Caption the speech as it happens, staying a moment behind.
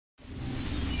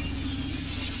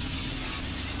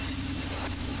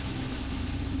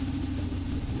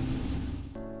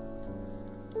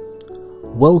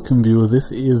Welcome viewers,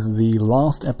 this is the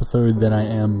last episode that I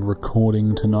am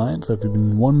recording tonight, so if you've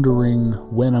been wondering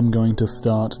when I'm going to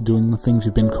start doing the things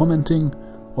you've been commenting,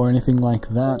 or anything like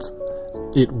that,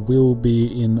 it will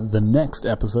be in the next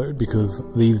episode, because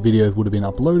these videos would have been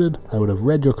uploaded, I would have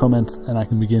read your comments, and I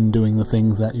can begin doing the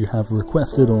things that you have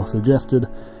requested or suggested,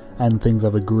 and things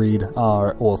I've agreed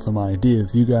are awesome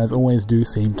ideas. You guys always do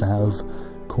seem to have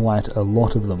quite a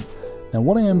lot of them. Now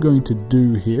what I am going to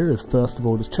do here is first of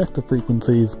all just check the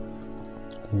frequencies.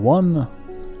 1,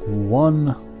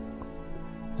 1,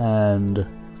 and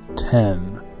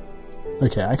 10.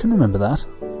 Okay, I can remember that.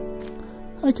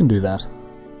 I can do that.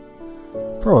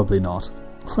 Probably not.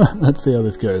 Let's see how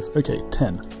this goes. Okay,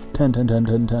 10. 10, 10, 10,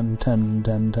 10, 10, 10,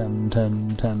 10, 10,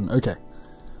 10, 10. Okay.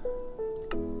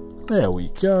 There we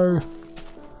go.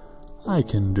 I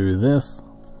can do this.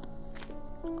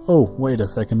 Oh, wait a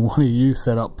second, what are you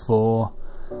set up for?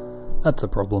 That's a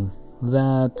problem.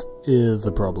 That is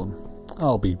a problem.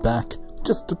 I'll be back.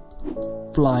 Just a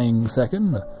flying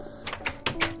second.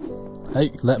 Hey,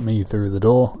 let me through the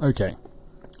door. Okay.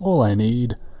 All I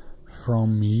need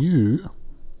from you...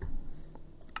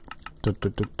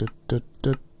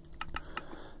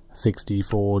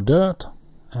 64 dirt,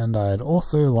 and I'd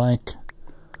also like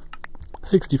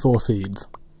 64 seeds.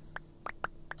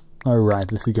 Oh right,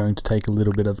 this is going to take a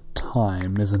little bit of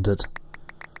time, isn't it?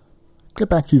 Get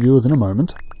back to you viewers in a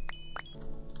moment.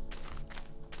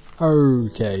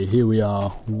 Okay, here we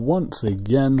are once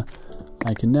again.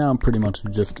 I can now pretty much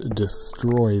just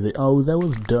destroy the... Oh, there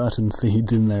was dirt and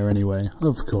seeds in there anyway,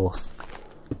 of course.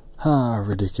 Ah,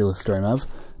 ridiculous, StrayMav.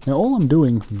 Now all I'm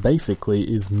doing, basically,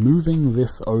 is moving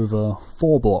this over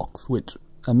 4 blocks, which,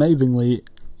 amazingly,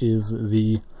 is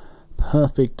the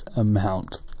perfect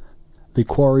amount. The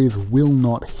quarries will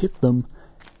not hit them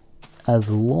as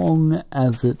long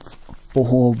as it's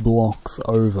 4 blocks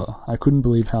over. I couldn't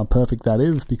believe how perfect that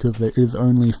is because there is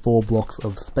only 4 blocks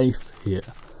of space here.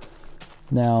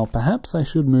 Now perhaps I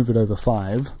should move it over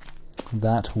 5.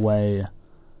 That way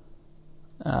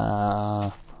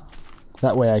I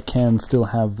can still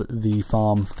have the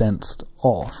farm fenced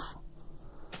off.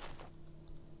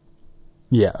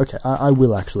 Yeah, okay, I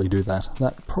will actually do that.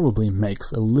 That probably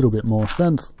makes a little bit more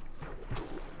sense.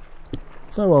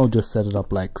 So I'll just set it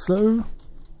up like so.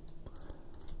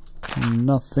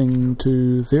 Nothing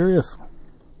too serious.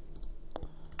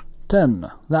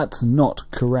 10. That's not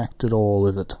correct at all,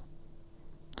 is it?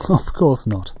 Of course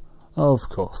not. Of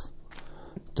course.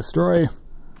 Destroy.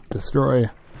 Destroy.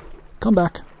 Come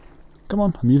back. Come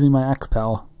on, I'm using my axe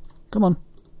power. Come on.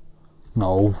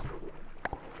 No.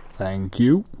 Thank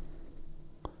you.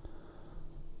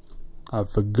 I've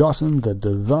forgotten the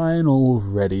design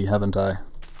already, haven't I?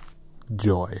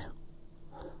 Joy.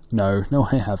 No,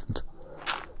 I haven't.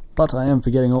 But I am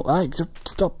forgetting all...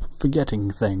 stop forgetting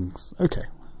things. Okay.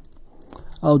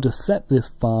 I'll just set this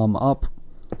farm up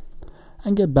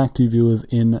and get back to you viewers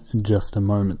in just a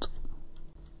moment.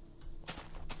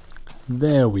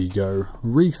 There we go.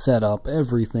 Reset up.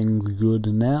 Everything's good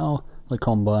now. The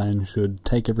combine should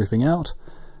take everything out.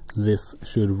 This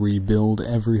should rebuild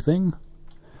everything.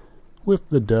 With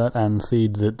the dirt and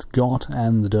seeds it's got,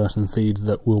 and the dirt and seeds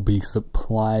that will be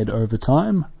supplied over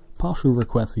time. Partial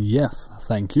request yes,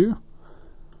 thank you.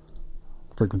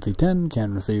 Frequency 10,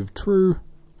 can receive true.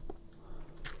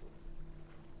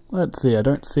 Let's see, I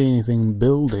don't see anything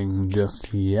building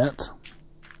just yet.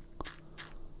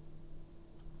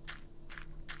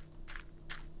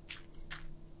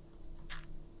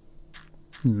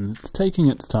 It's taking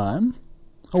its time.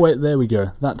 Oh wait, there we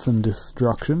go, that's some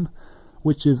destruction.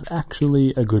 Which is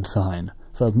actually a good sign.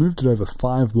 So I've moved it over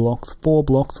 5 blocks, 4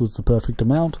 blocks was the perfect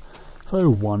amount, so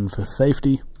 1 for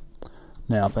safety.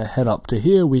 Now if I head up to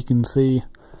here we can see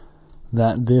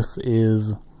that this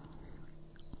is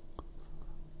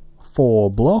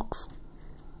 4 blocks,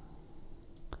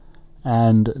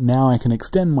 and now I can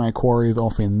extend my quarries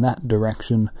off in that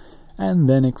direction, and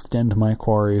then extend my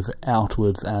quarries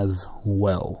outwards as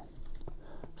well.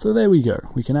 So there we go,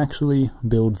 we can actually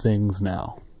build things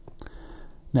now.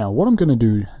 Now what I'm going to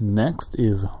do next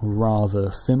is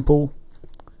rather simple.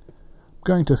 I'm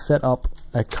going to set up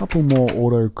a couple more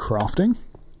auto crafting.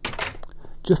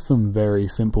 Just some very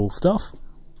simple stuff.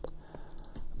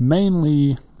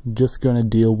 Mainly just going to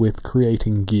deal with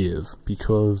creating gears,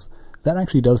 because that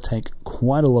actually does take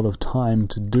quite a lot of time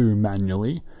to do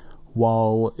manually,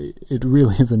 while it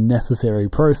really is a necessary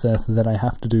process that I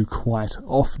have to do quite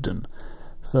often.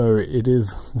 So it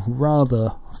is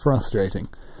rather frustrating.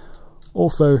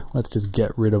 Also, let's just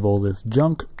get rid of all this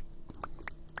junk.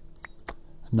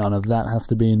 None of that has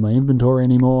to be in my inventory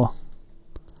anymore.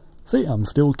 See, I'm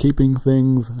still keeping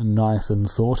things nice and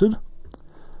sorted.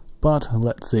 But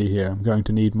let's see here, I'm going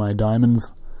to need my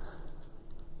diamonds.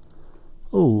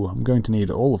 Oh, I'm going to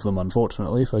need all of them,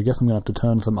 unfortunately, so I guess I'm going to have to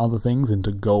turn some other things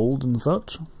into gold and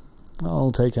such.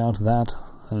 I'll take out that,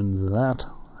 and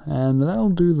that'll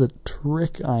do the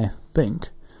trick, I think.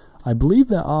 I believe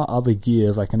there are other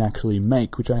gears I can actually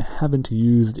make, which I haven't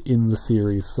used in the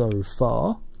series so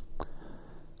far.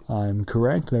 I'm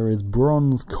correct, there is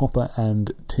bronze, copper,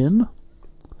 and tin.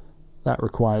 That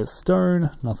requires stone,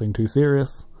 nothing too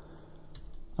serious.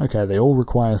 Okay, they all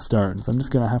require stone, so I'm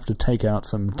just going to have to take out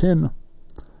some tin,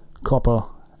 copper,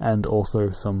 and also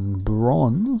some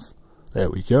bronze. There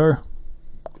we go.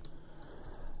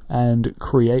 And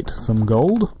create some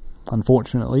gold.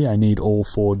 Unfortunately, I need all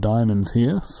 4 diamonds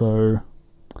here, so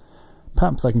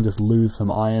perhaps I can just lose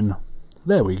some iron.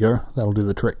 There we go, that'll do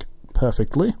the trick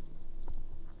perfectly.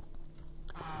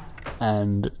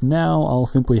 And now I'll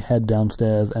simply head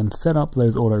downstairs and set up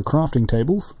those auto crafting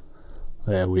tables.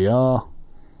 There we are.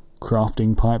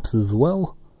 Crafting pipes as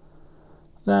well.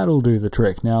 That'll do the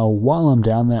trick. Now, while I'm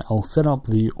down there, I'll set up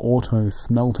the auto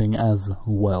smelting as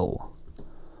well.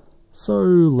 So,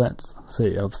 let's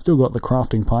see. I've still got the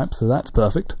crafting pipe, so that's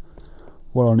perfect.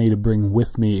 What I'll need to bring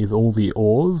with me is all the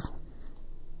ores.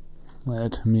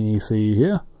 Let me see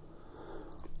here.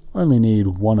 Only need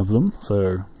 1 of them,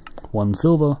 so 1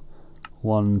 silver,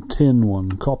 1 tin,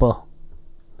 1 copper.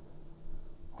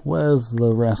 Where's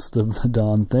the rest of the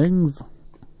darn things?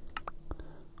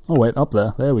 Oh wait, up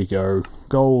there. There we go.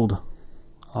 Gold,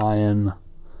 iron.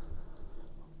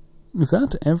 Is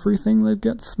that everything that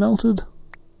gets smelted?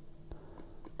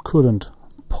 Couldn't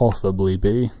possibly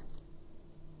be.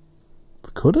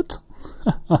 Could it?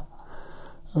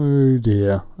 Oh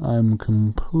dear, I'm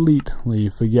completely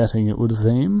forgetting, it would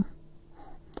seem.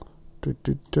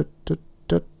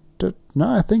 No,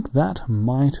 I think that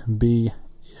might be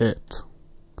it.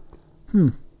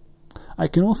 I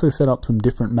can also set up some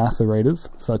different macerators,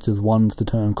 such as ones to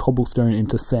turn cobblestone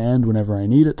into sand whenever I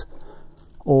need it,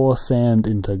 or sand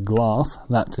into glass,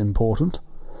 that's important.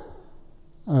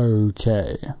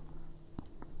 Okay.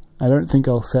 I don't think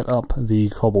I'll set up the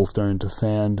cobblestone to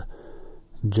sand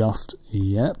just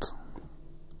yet.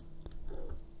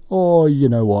 Or, you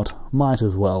know what, might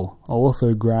as well. I'll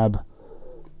also grab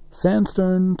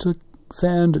sandstone to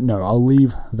sand. No, I'll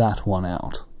leave that one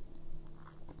out.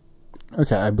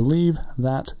 Okay, I believe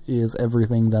that is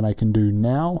everything that I can do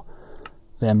now.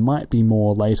 There might be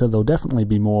more later. There'll definitely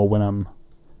be more when I'm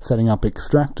setting up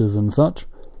extractors and such.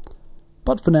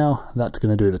 But for now, that's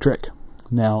going to do the trick.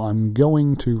 Now I'm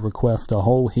going to request a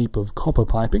whole heap of copper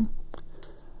piping.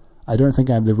 I don't think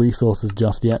I have the resources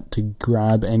just yet to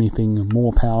grab anything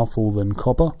more powerful than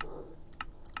copper.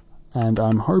 And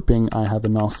I'm hoping I have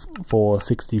enough for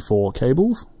 64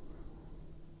 cables.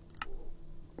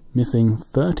 Missing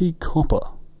 30 copper.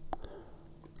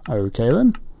 Okay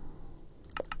then.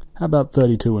 How about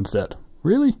 32 instead?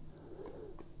 Really?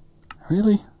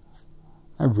 Really?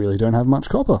 I really don't have much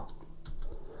copper.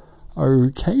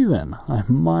 Okay then, I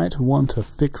might want to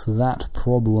fix that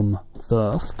problem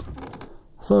first.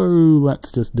 So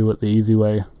let's just do it the easy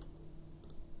way.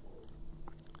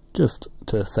 Just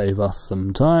to save us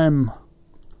some time.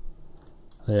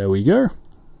 There we go.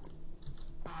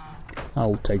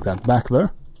 I'll take that back though.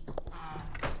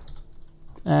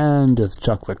 And just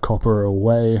chuck the copper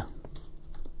away.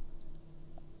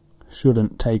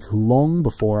 Shouldn't take long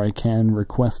before I can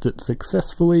request it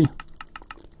successfully.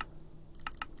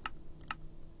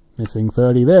 Missing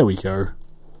 30, there we go.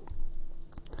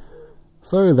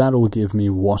 So that'll give me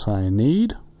what I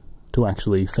need to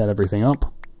actually set everything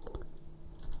up.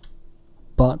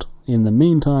 But in the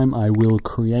meantime, I will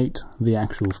create the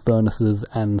actual furnaces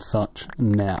and such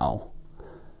now.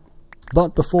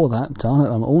 But before that, darn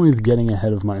it, I'm always getting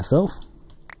ahead of myself.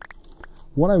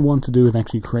 What I want to do is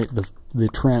actually create the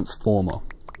transformer,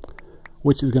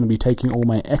 which is going to be taking all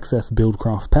my excess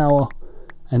buildcraft power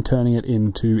and turning it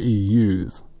into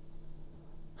EUs.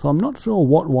 So I'm not sure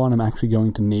what one I'm actually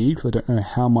going to need, because I don't know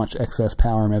how much excess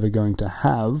power I'm ever going to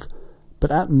have, but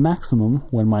at maximum,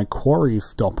 when my quarries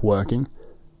stop working,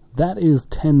 that is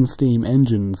 10 steam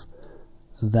engines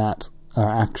that are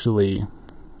actually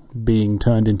being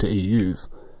turned into EUs.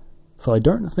 So I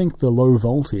don't think the low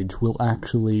voltage will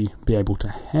actually be able to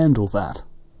handle that.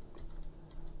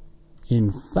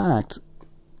 In fact,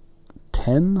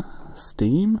 10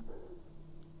 steam?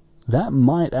 That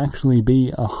might actually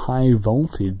be a high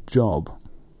voltage job.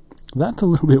 That's a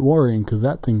little bit worrying because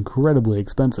that's incredibly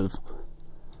expensive.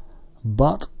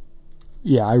 But,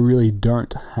 yeah, I really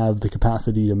don't have the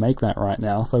capacity to make that right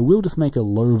now, so I will just make a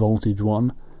low voltage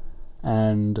one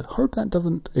and hope that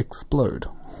doesn't explode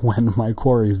when my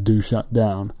quarries do shut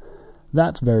down.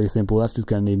 That's very simple. That's just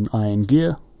going to need an iron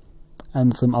gear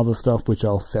and some other stuff which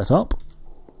I'll set up.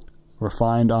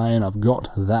 Refined iron, I've got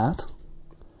that.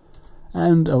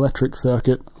 And electric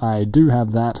circuit, I do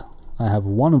have that. I have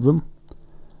one of them,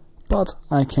 but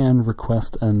I can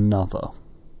request another.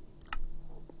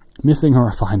 Missing a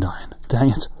refined iron. Dang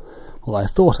it. Well, I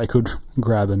thought I could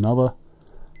grab another.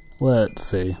 Let's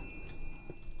see.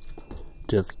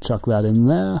 Just chuck that in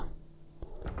there.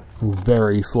 We'll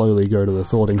very slowly go to the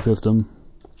sorting system.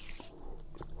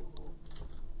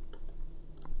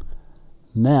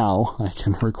 Now I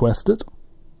can request it.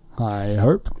 I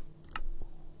hope.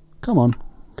 Come on,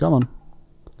 come on.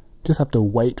 Just have to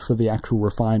wait for the actual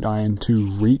refined iron to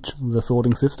reach the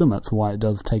sorting system. That's why it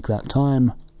does take that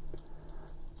time.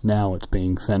 Now it's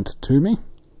being sent to me.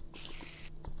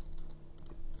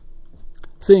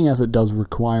 Seeing as it does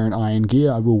require an iron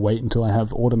gear, I will wait until I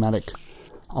have automatic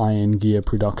iron gear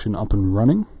production up and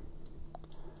running.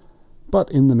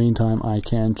 But in the meantime, I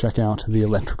can check out the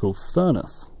electrical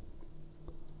furnace.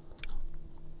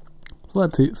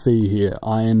 Let's see here.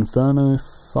 Iron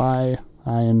furnace,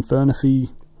 iron furnace.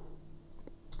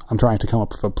 I'm trying to come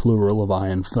up with a plural of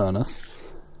iron furnace.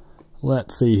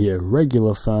 Let's see here.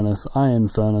 Regular furnace, iron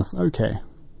furnace. Okay,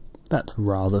 that's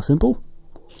rather simple.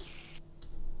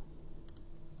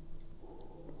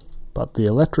 But the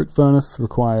electric furnace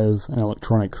requires an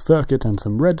electronic circuit and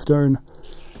some redstone.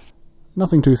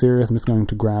 Nothing too serious. I'm just going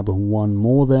to grab one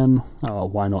more then. Oh,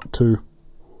 why not two?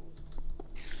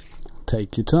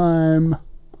 Take your time.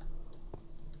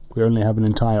 We only have an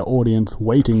entire audience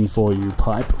waiting for you,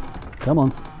 pipe. Come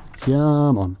on.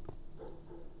 Come on.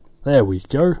 There we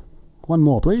go. One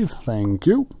more, please. Thank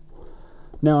you.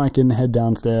 Now I can head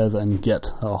downstairs and get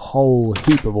a whole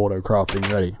heap of auto crafting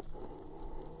ready.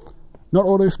 Not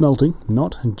auto smelting,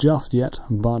 not just yet,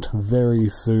 but very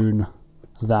soon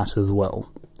that as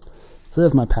well. So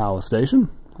there's my power station,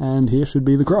 and here should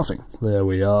be the crafting. There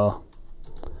we are.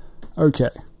 Okay.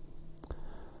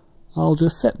 I'll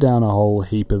just set down a whole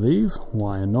heap of these,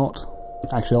 why not?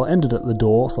 Actually, I'll end it at the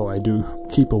door, so I do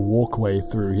keep a walkway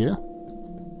through here.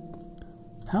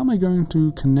 How am I going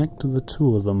to connect the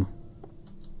two of them?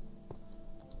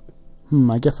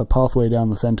 I guess a pathway down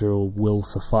the center will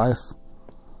suffice.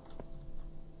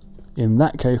 In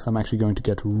that case, I'm actually going to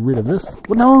get rid of this.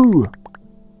 Oh, no!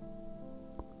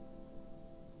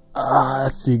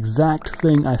 That's the exact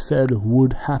thing I said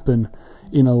would happen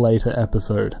in a later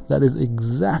episode. That is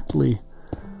exactly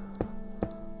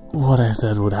what I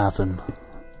said would happen.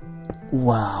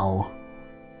 Wow.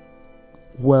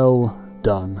 Well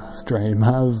done,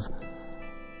 StrayMav.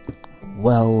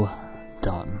 Well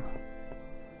done.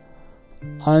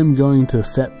 I'm going to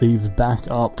set these back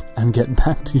up and get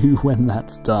back to you when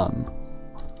that's done.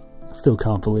 Still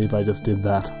can't believe I just did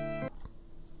that.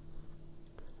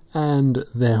 And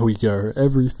there we go,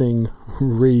 everything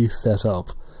reset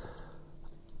up.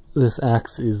 This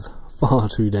axe is far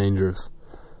too dangerous.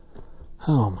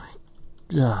 Oh my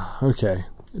god, okay.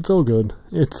 It's all good,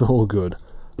 it's all good.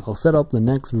 I'll set up the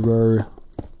next row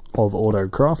of auto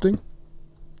crafting.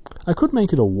 I could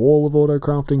make it a wall of auto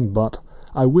crafting, but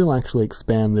I will actually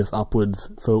expand this upwards,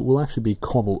 so it will actually be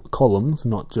columns,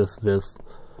 not just this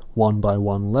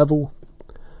 1x1 level.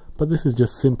 But this is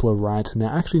just simpler right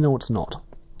now. Actually, no, it's not.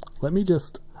 Let me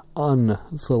just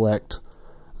unselect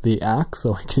the axe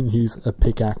so I can use a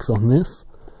pickaxe on this,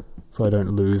 so I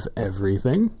don't lose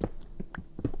everything.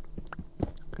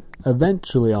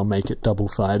 Eventually I'll make it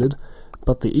double-sided,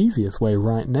 but the easiest way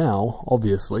right now,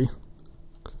 obviously,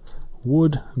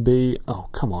 would be... Oh,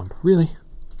 come on, really?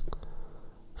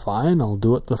 Fine, I'll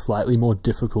do it the slightly more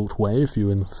difficult way if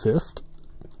you insist.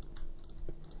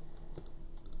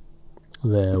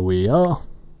 There we are.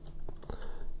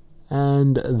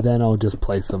 And then I'll just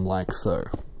place them like so.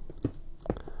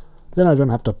 Then I don't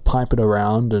have to pipe it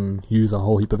around and use a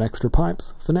whole heap of extra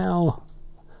pipes. For now,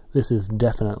 this is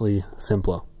definitely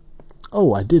simpler.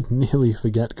 Oh, I did nearly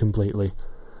forget completely.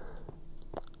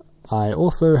 I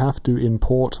also have to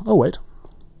import... Oh, wait.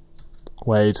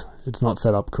 Wait, it's not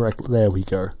set up correctly. There we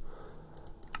go.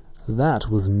 That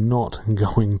was not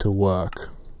going to work.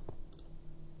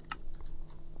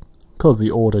 Because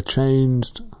the order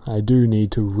changed, I do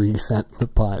need to reset the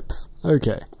pipes.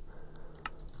 Okay.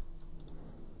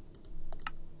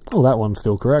 Oh, that one's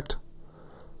still correct.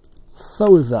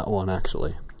 So is that one,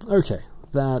 actually. Okay,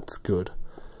 that's good.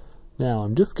 Now,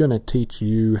 I'm just going to teach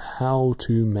you how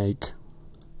to make...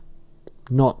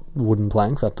 Not wooden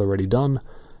planks, that's already done.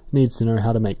 Needs to know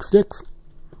how to make sticks.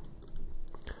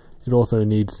 It also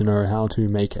needs to know how to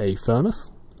make a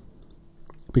furnace.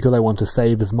 Because I want to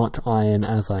save as much iron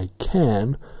as I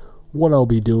can, what I'll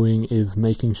be doing is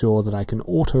making sure that I can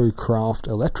auto-craft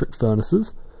electric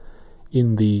furnaces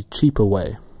in the cheaper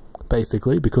way.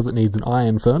 Basically, because it needs an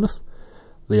iron furnace,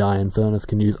 the iron furnace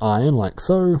can use iron like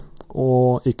so,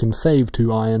 or it can save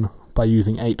 2 iron by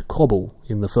using 8 cobble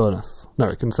in the furnace. No,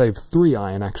 it can save 3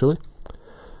 iron actually.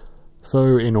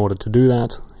 So in order to do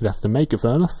that, it has to make a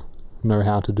furnace, know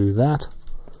how to do that.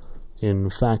 In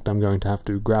fact, I'm going to have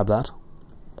to grab that.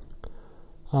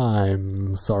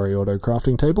 I'm sorry, auto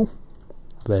crafting table.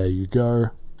 There you go.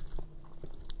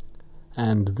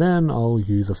 And then I'll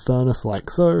use a furnace like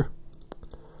so.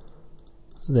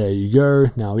 There you go.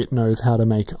 Now it knows how to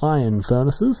make iron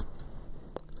furnaces.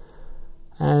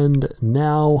 And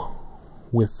now,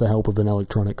 with the help of an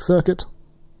electronic circuit...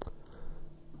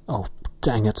 Oh,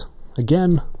 dang it.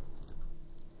 Again.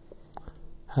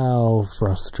 How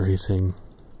frustrating.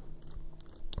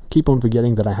 Keep on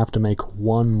forgetting that I have to make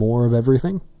 1 more of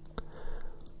everything,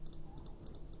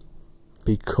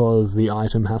 because the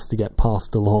item has to get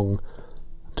passed along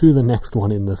to the next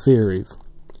one in the series.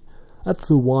 That's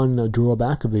the one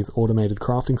drawback of these automated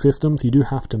crafting systems. You do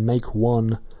have to make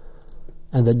 1,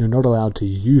 and then you're not allowed to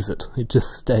use it. It just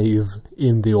stays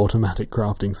in the automatic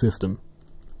crafting system.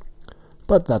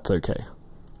 But that's okay.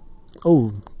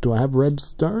 Oh, do I have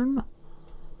redstone?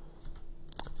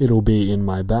 It'll be in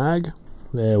my bag.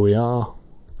 There we are.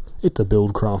 It's a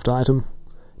buildcraft item.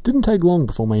 Didn't take long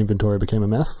before my inventory became a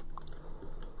mess.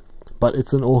 But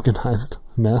it's an organized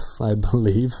mess, I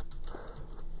believe.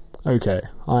 Okay,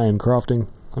 iron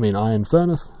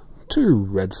furnace, 2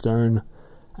 redstone,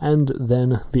 and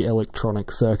then the electronic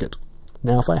circuit.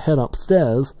 Now if I head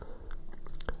upstairs,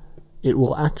 it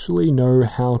will actually know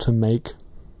how to make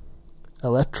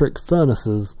electric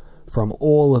furnaces from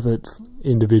all of its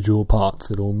individual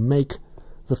parts. It'll make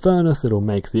the furnace, it'll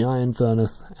make the iron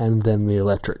furnace, and then the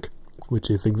electric, which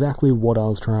is exactly what I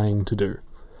was trying to do.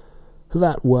 So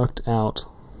that worked out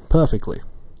perfectly.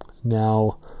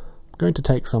 Now, I'm going to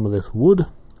take some of this wood.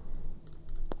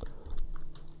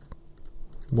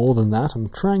 More than that, I'm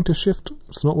trying to shift,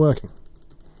 it's not working.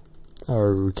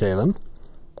 Okay then.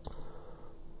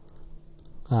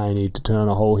 I need to turn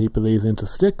a whole heap of these into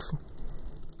sticks.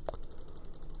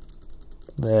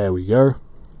 There we go.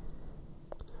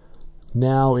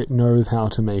 Now it knows how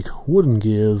to make wooden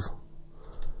gears.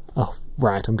 Oh,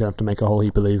 right, I'm going to have to make a whole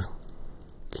heap of these.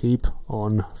 Keep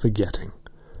on forgetting.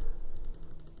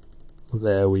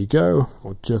 There we go.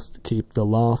 I'll just keep the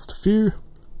last few.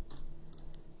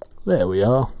 There we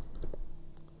are.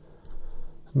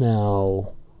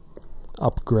 Now,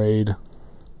 upgrade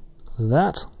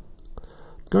that.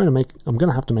 I'm going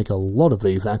to have to make a lot of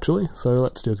these actually, so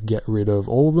let's just get rid of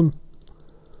all of them.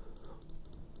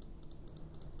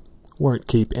 Won't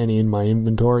keep any in my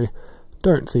inventory.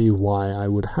 Don't see why I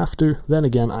would have to. Then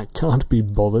again, I can't be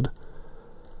bothered.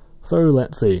 So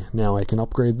let's see. Now I can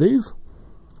upgrade these.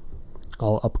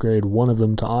 I'll upgrade one of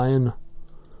them to iron.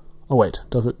 Oh wait,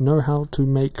 does it know how to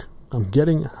make... I'm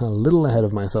getting a little ahead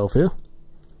of myself here.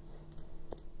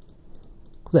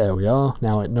 There we are.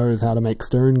 Now it knows how to make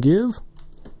stone gears.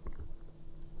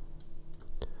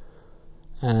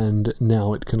 And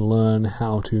now it can learn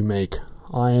how to make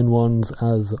iron ones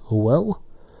as well,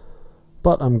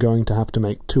 but I'm going to have to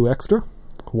make 2 extra,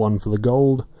 1 for the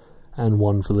gold and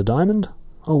 1 for the diamond.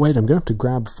 Oh wait, I'm going to have to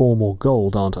grab 4 more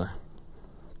gold, aren't I?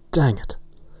 Dang it.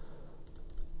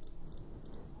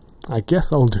 I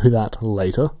guess I'll do that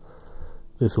later.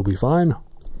 This will be fine.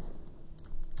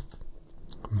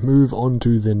 Move on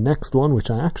to the next one, which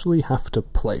I actually have to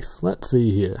place. Let's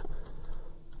see here.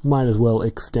 Might as well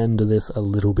extend this a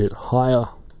little bit higher.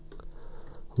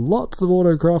 Lots of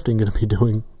auto crafting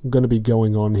going to be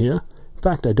going on here. In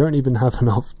fact, I don't even have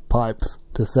enough pipes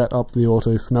to set up the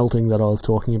auto smelting that I was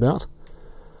talking about.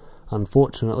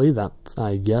 Unfortunately, that,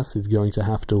 I guess, is going to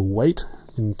have to wait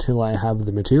until I have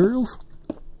the materials.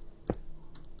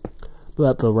 But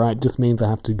that's alright, just means I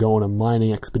have to go on a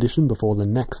mining expedition before the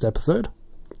next episode,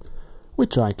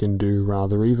 which I can do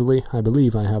rather easily. I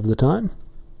believe I have the time.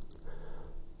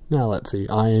 Now let's see,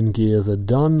 iron gears are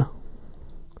done.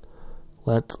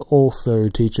 Let's also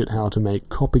teach it how to make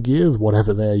copper gears,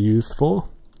 whatever they're used for.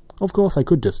 Of course, I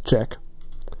could just check.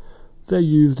 They're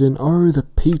used in, oh, the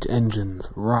peat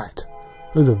engines, right.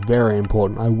 Those are very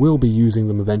important. I will be using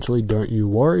them eventually, don't you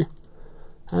worry.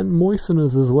 And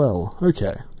moisteners as well,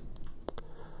 okay.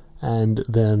 And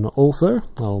then also,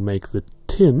 I'll make the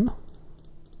tin,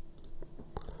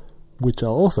 which I'll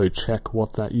also check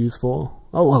what that used for.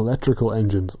 Oh, electrical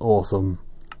engines, awesome.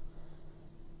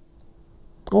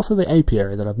 Also the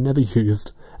apiary that I've never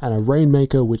used, and a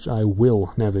rainmaker which I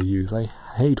will never use. I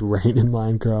hate rain in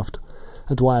Minecraft.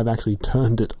 That's why I've actually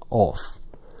turned it off.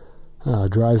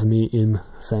 Drives me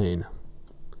insane.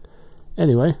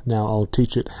 Anyway, now I'll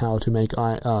teach it how to make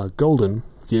golden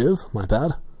gears, my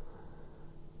bad.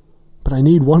 But I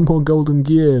need one more golden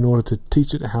gear in order to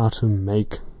teach it how to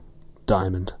make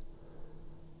diamond.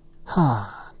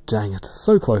 Dang it,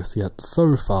 so close yet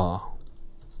so far.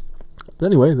 But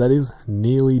anyway, that is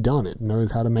nearly done. It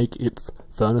knows how to make its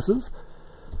furnaces.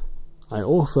 I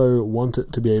also want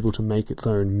it to be able to make its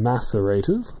own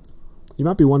macerators. You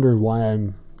might be wondering why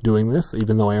I'm doing this,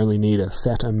 even though I only need a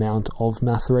set amount of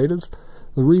macerators.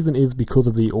 The reason is because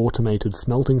of the automated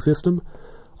smelting system.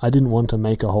 I didn't want to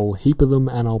make a whole heap of them,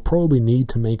 and I'll probably need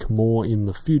to make more in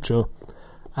the future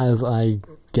as I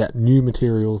get new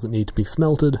materials that need to be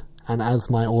smelted, and as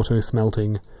my auto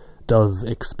smelting does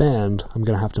expand, I'm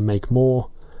going to have to make more,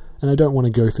 and I don't want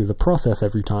to go through the process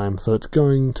every time, so it's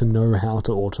going to know how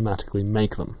to automatically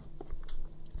make them.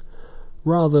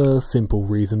 Rather simple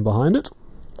reason behind it.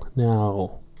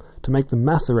 Now, to make the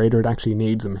macerator, it actually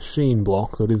needs a machine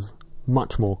block, so it is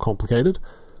much more complicated.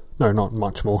 No, not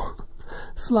much more.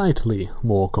 Slightly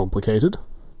more complicated.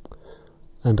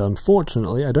 And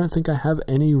unfortunately, I don't think I have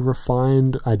any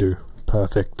refined... I do.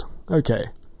 Perfect. Okay.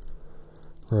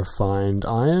 Refined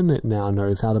iron. It now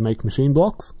knows how to make machine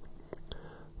blocks.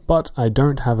 But I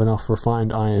don't have enough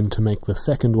refined iron to make the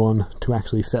second one to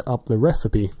actually set up the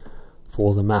recipe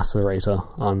for the macerator,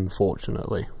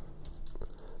 unfortunately.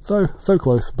 So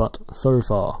close, but so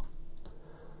far.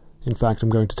 In fact, I'm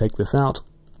going to take this out,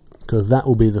 because that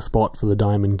will be the spot for the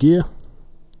diamond gear.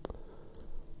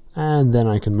 And then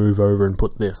I can move over and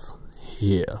put this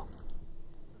here.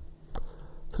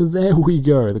 So there we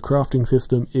go, the crafting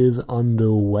system is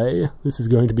underway. This is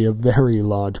going to be a very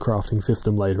large crafting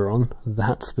system later on,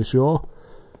 that's for sure.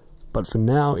 But for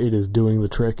now, it is doing the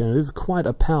trick, and it is quite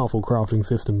a powerful crafting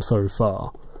system so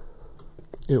far.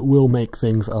 It will make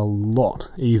things a lot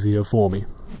easier for me.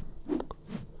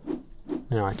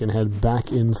 Now I can head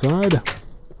back inside.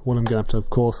 What I'm going to have to, of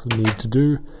course, need to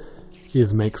do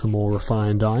is make some more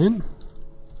refined iron.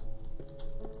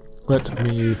 Let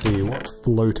me see what's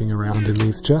floating around in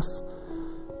these chests.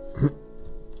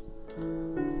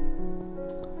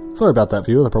 Sorry about that,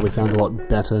 viewer. That probably sounds a lot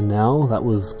better now. That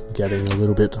was getting a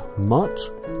little bit much.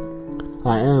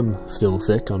 I am still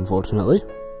sick, unfortunately.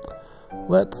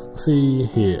 Let's see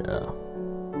here.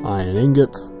 Iron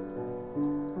ingots.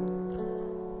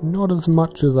 Not as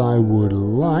much as I would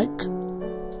like.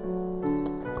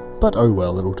 But oh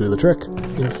well, it'll do the trick.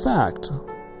 In fact,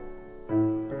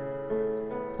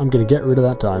 I'm going to get rid of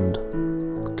that diamond.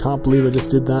 Can't believe I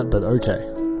just did that, but okay.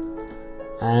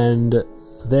 And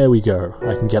there we go.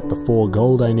 I can get the 4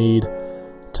 gold I need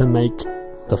to make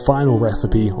the final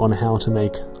recipe on how to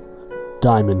make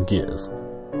diamond gears.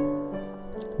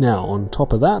 Now, on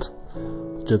top of that,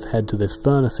 let's just head to this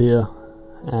furnace here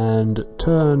and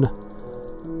turn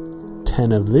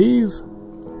 10 of these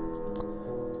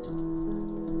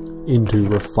into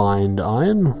refined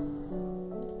iron.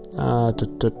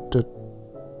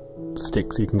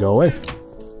 Sticks, you can go away.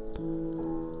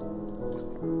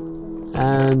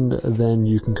 And then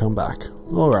you can come back.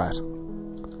 Alright.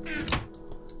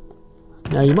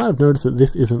 Now you might have noticed that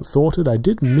this isn't sorted. I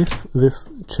did miss this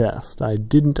chest. I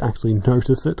didn't actually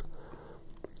notice it.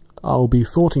 I'll be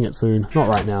sorting it soon. Not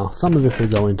right now. Some of this will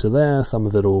go into there, some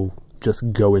of it will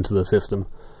just go into the system.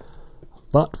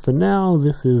 But for now,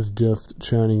 this is just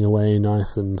churning away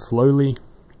nice and slowly.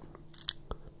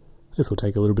 This will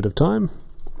take a little bit of time.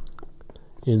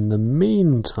 In the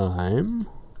meantime,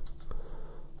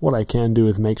 what I can do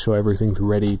is make sure everything's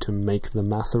ready to make the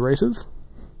macerators.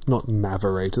 Not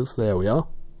maverators, there we are.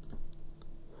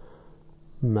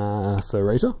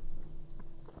 Macerator.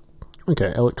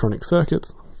 Okay, electronic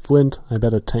circuits. Flint, I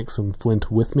better take some flint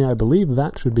with me. I believe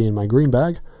that should be in my green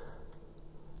bag.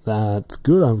 That's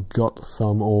good, I've got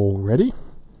some already.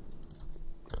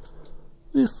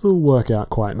 This will work out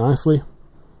quite nicely.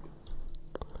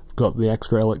 I've got the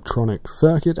extra electronic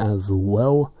circuit as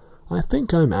well. I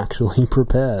think I'm actually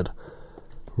prepared.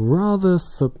 Rather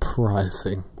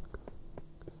surprising.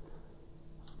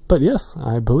 But yes,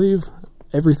 I believe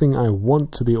everything I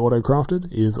want to be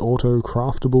auto-crafted is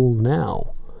auto-craftable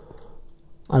now.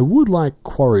 I would like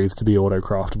quarries to be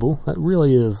auto-craftable. That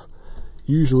really is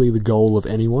usually the goal of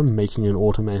anyone making an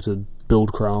automated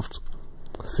buildcraft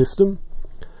system.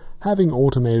 Having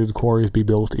automated quarries be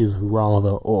built is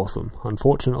rather awesome.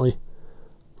 Unfortunately,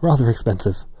 rather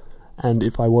expensive. And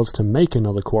if I was to make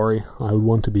another quarry, I would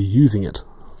want to be using it,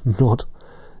 not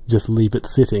just leave it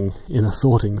sitting in a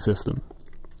sorting system.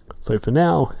 So for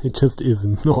now, it just is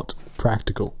not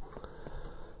practical.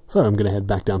 So I'm going to head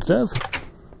back downstairs.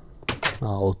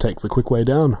 I'll take the quick way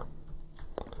down.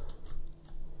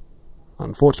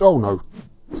 Unfortunately, oh no.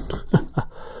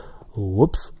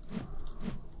 Whoops.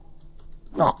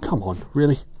 Oh, come on,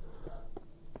 really?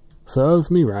 Serves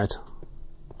me right.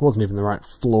 Wasn't even the right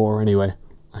floor anyway.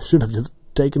 I should have just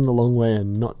taken the long way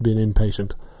and not been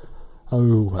impatient.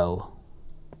 Oh well.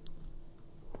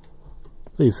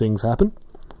 These things happen.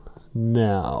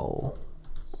 Now,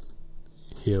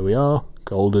 here we are,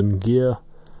 golden gear.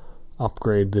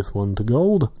 Upgrade this one to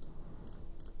gold.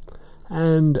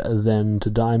 And then to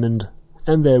diamond.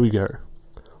 And there we go.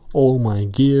 All my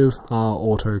gears are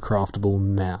auto-craftable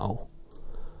now.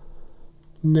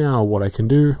 Now what I can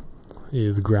do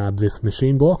is grab this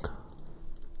machine block.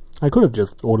 I could have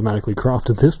just automatically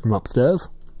crafted this from upstairs.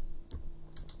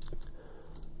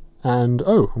 And,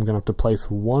 oh, I'm going to have to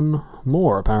place one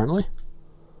more, apparently.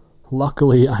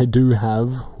 Luckily, I do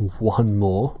have one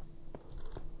more.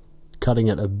 Cutting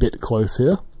it a bit close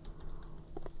here.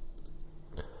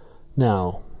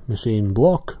 Now, machine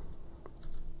block.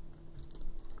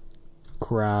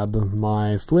 Grab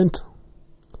my flint.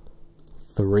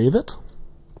 3 of it.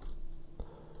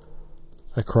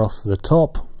 Across the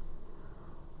top.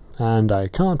 And I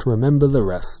can't remember the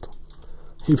rest.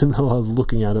 Even though I was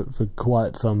looking at it for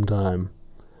quite some time.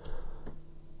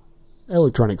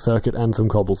 Electronic circuit and some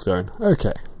cobblestone.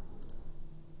 Okay.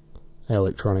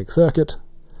 Electronic circuit.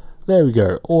 There we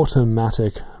go.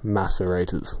 Automatic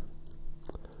macerators.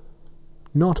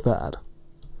 Not bad.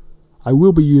 I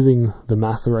will be using the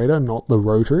macerator, not the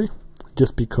rotary,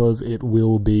 just because it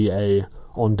will be a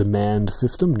on-demand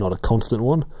system, not a constant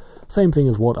one. Same thing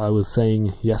as what I was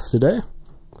saying yesterday.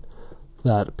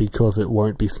 That because it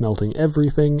won't be smelting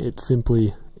everything, it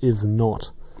simply is not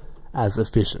as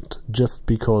efficient, just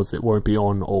because it won't be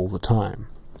on all the time.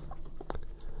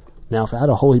 Now if I had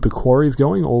a whole heap of quarries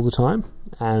going all the time,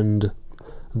 and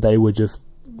they were just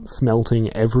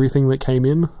smelting everything that came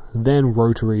in, then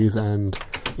rotaries and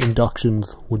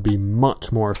inductions would be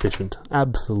much more efficient,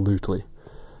 absolutely.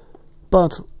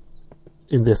 But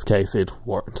in this case it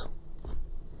won't.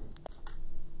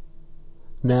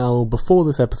 Now, before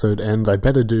this episode ends, I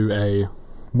better do a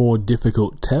more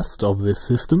difficult test of this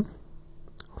system.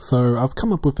 So, I've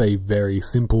come up with a very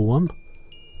simple one.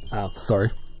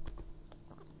 Sorry.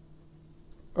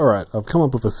 Alright, I've come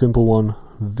up with a simple one.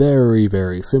 Very,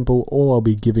 very simple. All I'll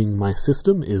be giving my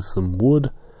system is some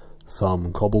wood,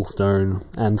 some cobblestone,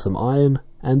 and some iron,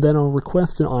 and then I'll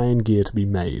request an iron gear to be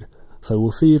made. So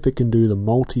we'll see if it can do the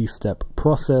multi-step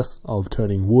process of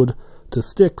turning wood to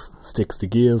sticks, sticks to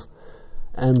gears,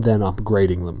 and then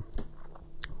upgrading them.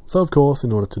 So of course,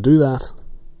 in order to do that,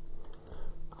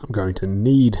 I'm going to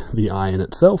need the iron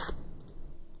itself.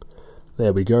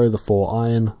 There we go, the 4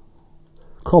 iron.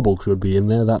 Cobble should be in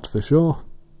there, that's for sure.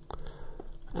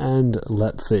 And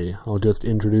let's see, I'll just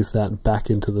introduce that back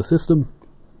into the system.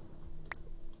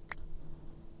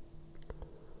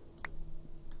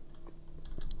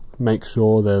 Make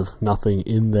sure there's nothing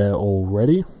in there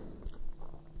already.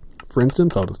 For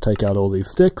instance, I'll just take out all these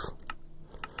sticks,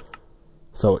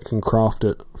 so it can craft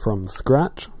it from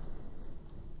scratch.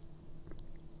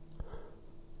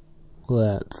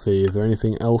 Let's see, is there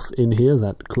anything else in here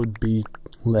that could be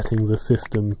letting the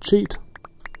system cheat?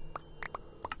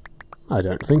 I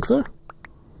don't think so.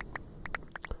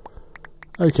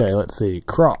 Okay, let's see,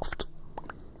 craft.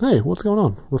 Hey, what's going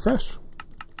on? Refresh.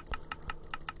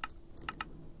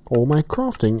 All my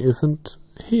crafting isn't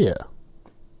here.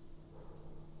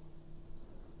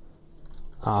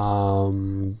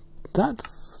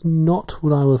 That's not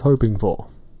what I was hoping for.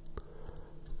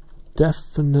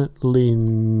 Definitely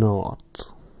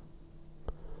not.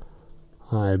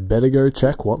 I better go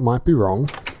check what might be wrong.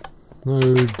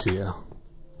 Oh dear.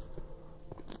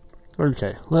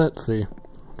 Okay, let's see.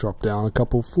 Drop down a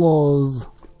couple floors.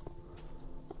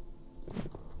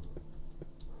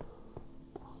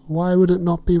 Why would it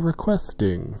not be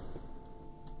requesting?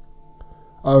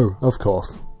 Oh, of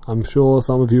course. I'm sure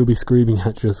some of you will be screaming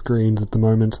at your screens at the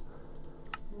moment.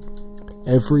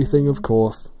 Everything, of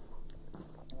course,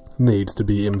 needs to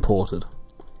be imported.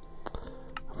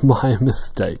 My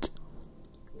mistake.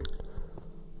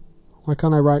 Why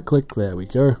can't I right click? There we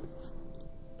go.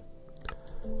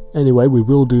 Anyway, we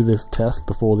will do this test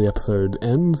before the episode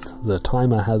ends. The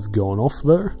timer has gone off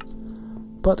though.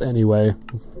 But anyway,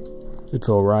 it's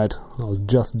alright. I'll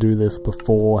just do this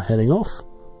before heading off.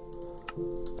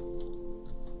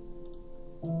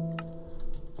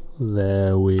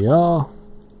 There we are.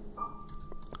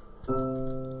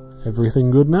 Everything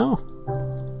good now?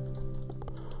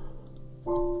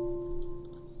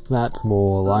 That's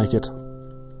more like it.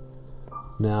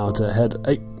 Now to head...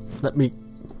 Hey, let me...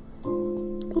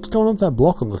 What's going on with that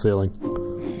block on the ceiling?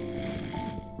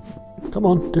 Come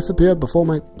on, disappear before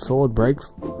my sword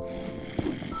breaks.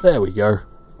 There we go.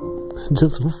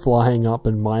 Just flying up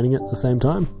and mining at the same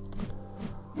time.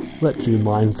 Let you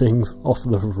mine things off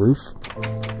the roof.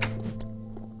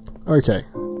 Okay,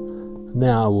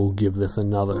 now we'll give this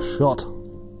another shot.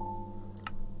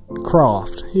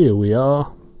 Craft, here we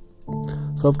are.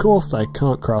 So of course I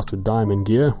can't craft a diamond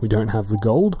gear, we don't have the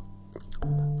gold.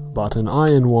 But an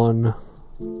iron one,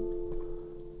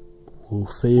 we'll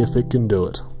see if it can do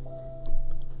it.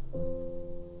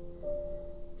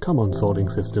 Come on, sorting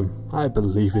system, I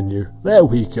believe in you. There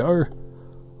we go!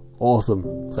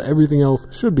 Awesome, so everything else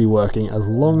should be working as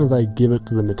long as I give it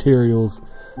the materials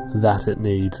that it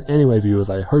needs. Anyway viewers,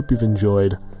 I hope you've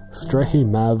enjoyed.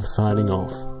 StrayMav signing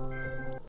off.